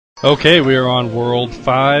Okay, we are on World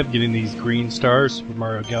 5, getting these green stars, Super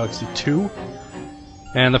Mario Galaxy 2.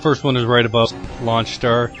 And the first one is right above Launch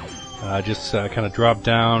Star. Just kind of drop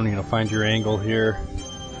down, find your angle here,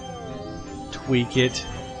 tweak it,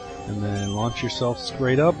 and then launch yourself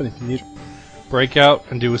straight up. And if you need, break out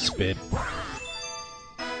and do a spin.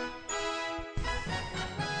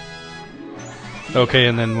 Okay,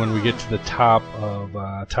 and then when we get to the top of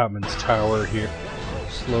Topman's Tower here,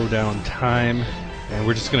 slow down time. And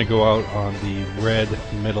we're just going to go out on the red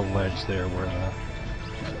middle ledge there where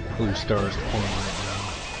the blue star is pointing right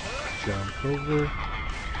now. Jump over.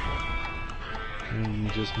 And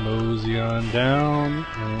just mosey on down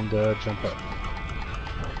and jump up.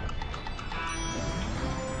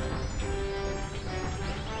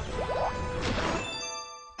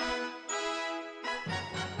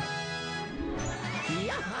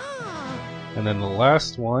 And then the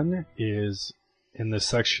last one is in this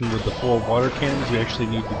section with the 4 water cannons. You actually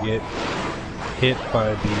need to get hit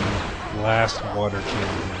by the last water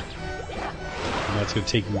cannon, and that's going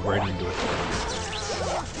to take you right into it.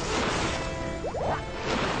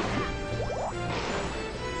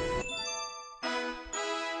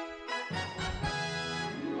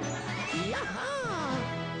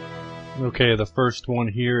 Okay, the first one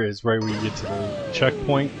here is right where you get to the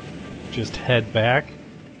checkpoint. Just head back.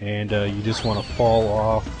 And you just want to fall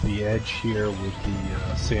off the edge here with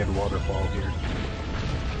the sand waterfall here.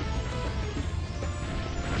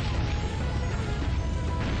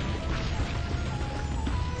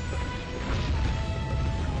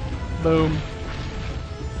 Boom.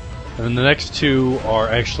 And then the next two are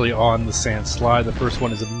actually on the sand slide. The first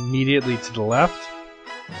one is immediately to the left.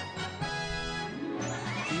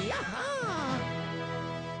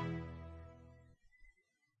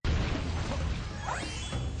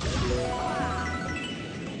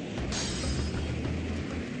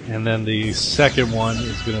 And then the second one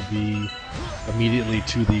is going to be immediately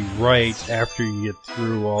to the right after you get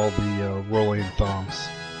through all the rolling thumps.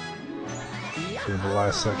 So the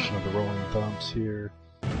last section of the rolling thumps here.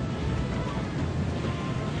 And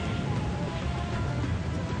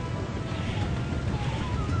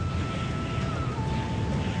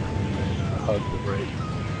then hug the brake.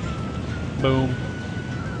 Boom.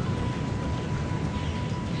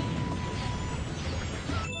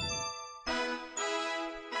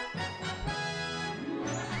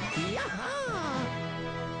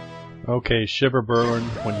 Okay, Shiver Burn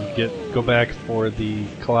when you go back for the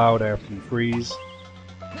cloud after you freeze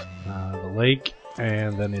the lake,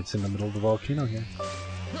 and then it's in the middle of the volcano here.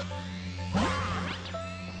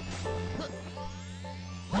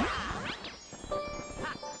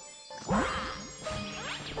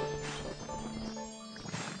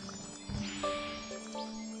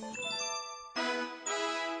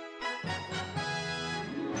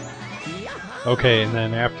 Okay, and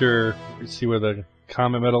then after you see where the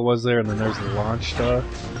Comet Medal was there, and then there's the Launch Star,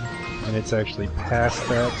 and it's actually past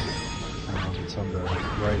that. It's on the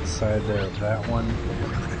right side there of that one.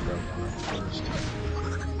 First,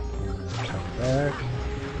 come back.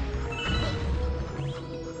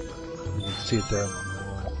 You can see it there on the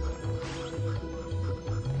wall.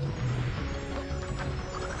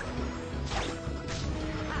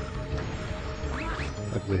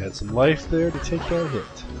 Luckily had some life there to take that hit.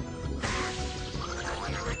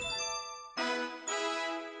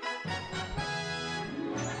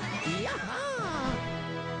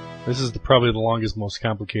 This is probably the longest, most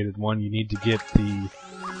complicated one. You need to get the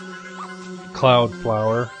Cloud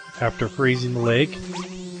Flower after freezing the lake,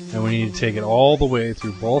 and we need to take it all the way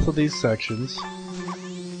through both of these sections.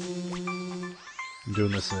 I'm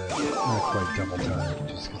doing this at not quite double time,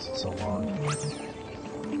 just because it's so long.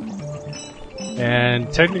 And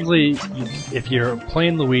technically, if you're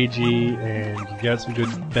playing Luigi and you got some good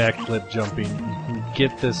backflip jumping, you can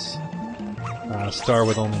get this star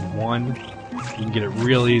with only 1. You can get it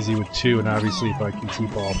real easy with 2, and obviously if I can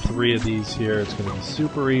keep all 3 of these here, it's going to be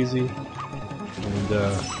super easy. And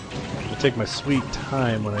I'll take my sweet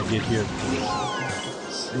time when I get here.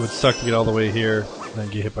 It would suck to get all the way here and then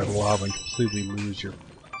get hit by the lava and completely lose your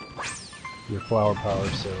flower power,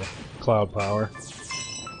 so cloud power.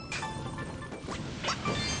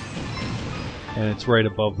 And it's right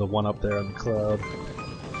above the one up there on the cloud.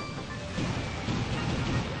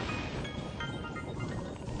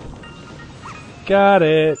 Got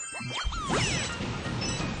it!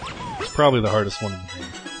 It's probably the hardest one in the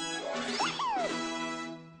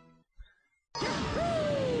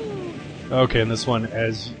game. Okay, and this one,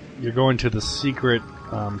 as you're going to the secret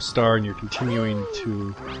star and you're continuing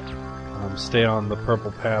to stay on the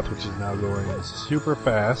purple path, which is now going super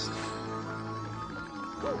fast.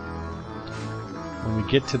 When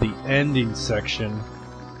we get to the ending section,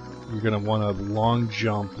 you're going to want to long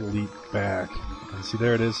jump, leap back. And see,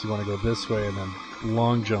 there it is. You want to go this way and then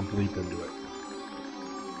long jump, leap into it.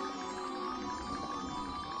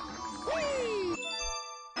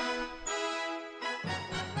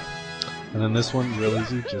 And then this one, real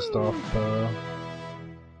easy, just off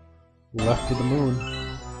left of the moon.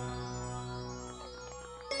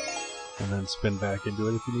 And then spin back into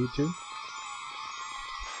it if you need to.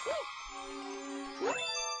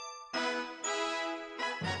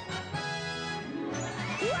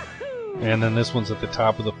 And then this one's at the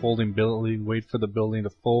top of the folding building. Wait for the building to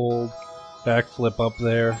fold. Backflip up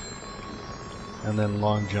there. And then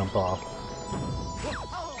long jump off.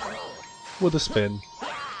 With a spin.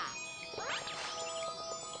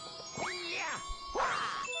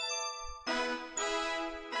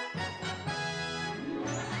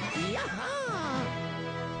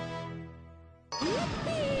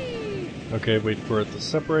 Okay, wait for it to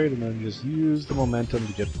separate and then just use the momentum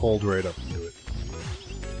to get pulled right up into it.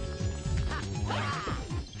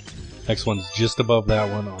 Next one's just above that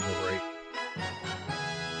one on the right.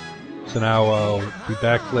 So now we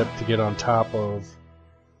backflip to get on top of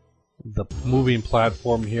the moving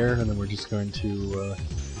platform here, and then we're just going to,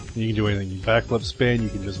 you can do anything. You can backflip spin, you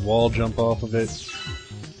can just wall jump off of it.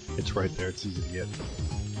 It's right there, it's easy to get.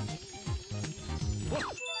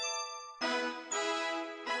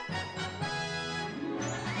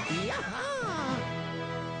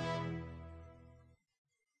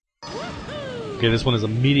 Okay, this one is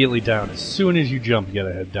immediately down. As soon as you jump, you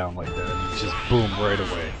gotta head down like that. And it's just boom, right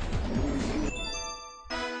away.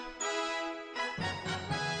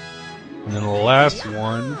 And then the last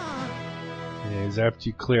one is after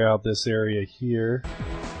you clear out this area here.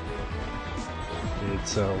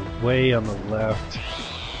 It's way on the left.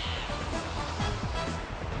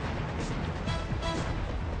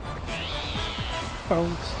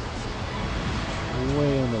 Bounce.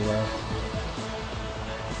 Way on the left.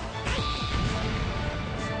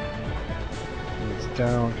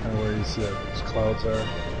 Down, kind of where you see that those clouds are.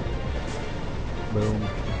 Boom.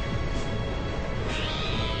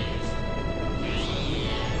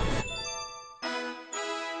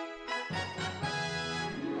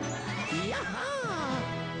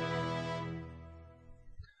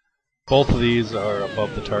 Both of these are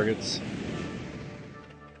above the targets.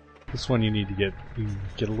 This one you need to get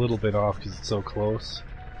a little bit off because it's so close.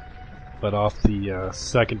 But off the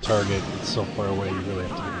second target, it's so far away you really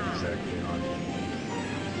have to get it exactly on.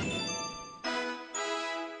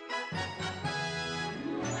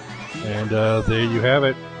 And there you have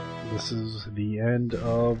it. This is the end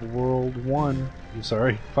of World 1. I'm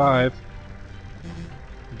sorry, 5.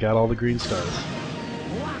 Got all the green stars.